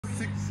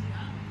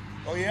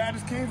Oh yeah, I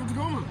just came from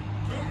Tacoma.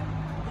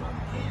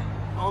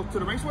 Oh, to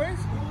the raceways?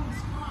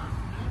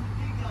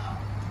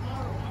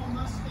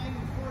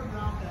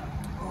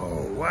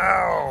 Oh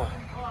wow.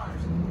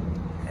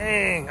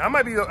 Dang, I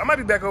might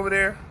be back over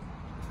there.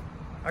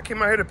 I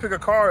came out here to pick a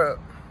car up.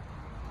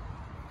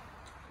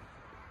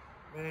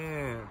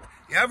 Man.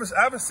 Yeah,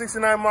 I have a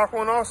 69 Mach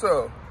 1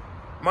 also.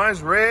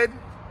 Mine's red.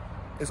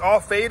 It's all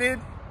faded.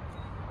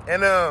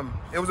 And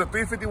it was a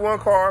 351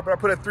 car, but I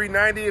put a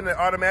 390 and an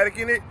automatic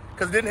in it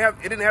because it didn't have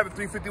a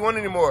 351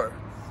 anymore.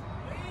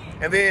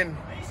 And then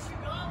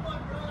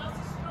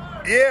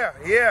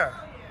yeah.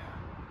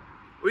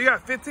 We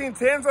got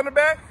 1510s on the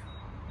back.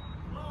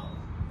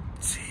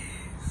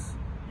 Jeez.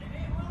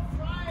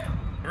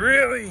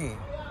 Really?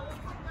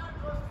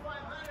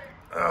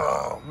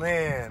 Oh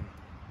man.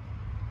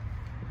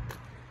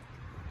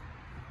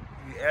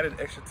 You added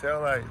extra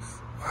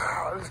taillights.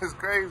 Wow, this is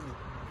crazy.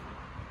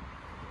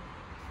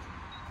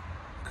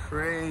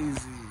 Crazy.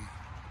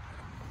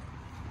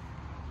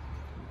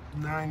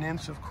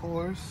 9-inch, of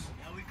course.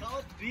 Yeah, we call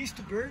it the Beast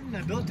of Burden.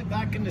 I built it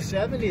back in the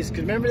 70s. Cause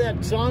remember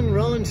that song,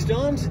 Rolling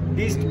Stones,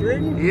 Beast of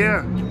Burden?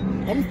 Yeah.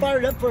 I'm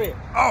fired up for you.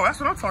 Oh, that's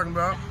what I'm talking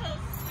about.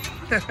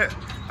 I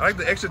like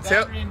the extra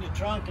tail. In the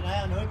trunk, and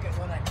I unhook it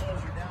when I close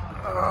her down.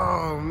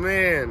 Oh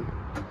man.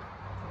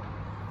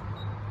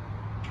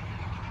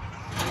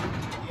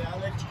 Yeah, I'll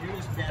let you do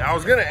this, Dan. I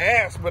was gonna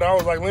ask, but I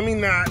was like, let me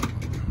not.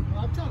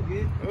 Well, it's all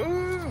good.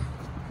 Ooh,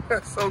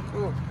 that's so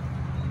cool.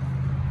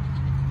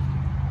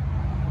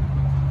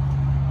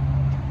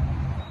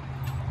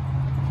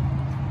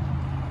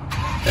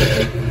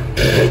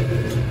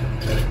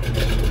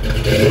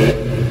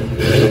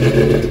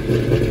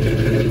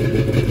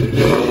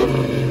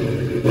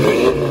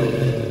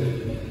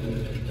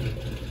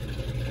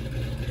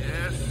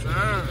 Yes,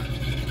 sir.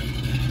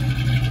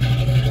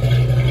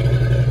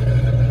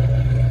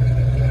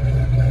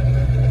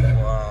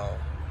 Wow.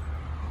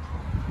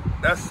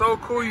 That's so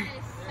cool. That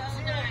is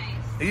so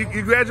nice.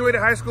 You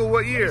graduated high school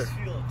what year?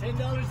 Fuel,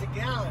 $10 a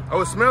gallon.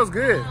 Oh, it smells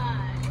good.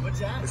 What's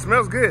that? It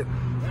smells good.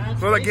 That's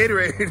Smells like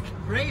Gatorade.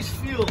 Race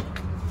fuel.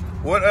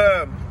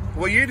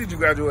 What year did you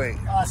graduate?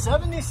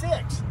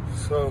 76.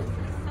 So,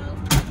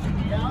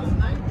 Yeah, I was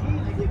 19.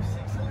 I gave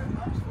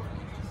 $600 for it.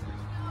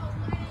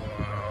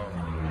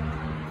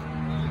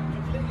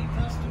 Completely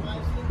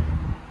customized it.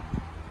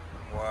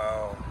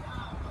 wow.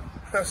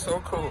 That's so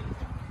cool.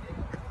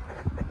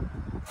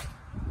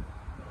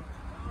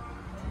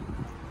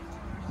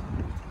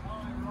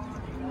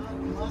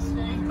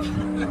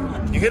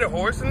 Mustang. You hit a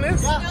horse in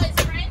this? No,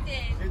 it's rented.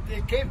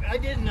 It came, I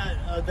didn't,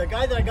 the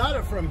guy that I got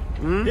it from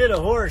hit a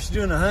horse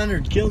doing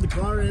 100, killed the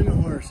car and the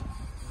horse.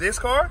 This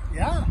car?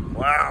 Yeah.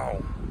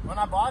 Wow. When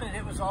I bought it,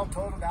 it was all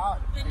totaled out.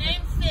 The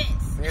name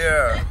fits.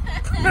 Yeah.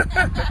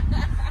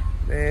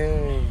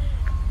 Dang.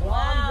 Well,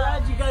 I'm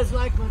glad you guys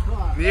like my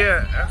car.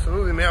 Yeah,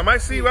 absolutely, man. I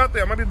might see you out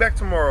there. I might be back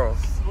tomorrow.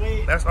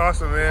 Sweet. That's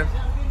awesome, man.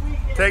 Have a good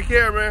weekend. Take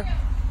care, man.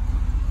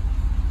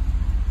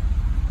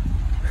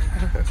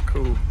 That's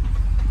cool.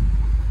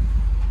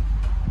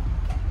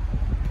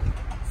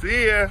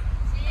 See ya.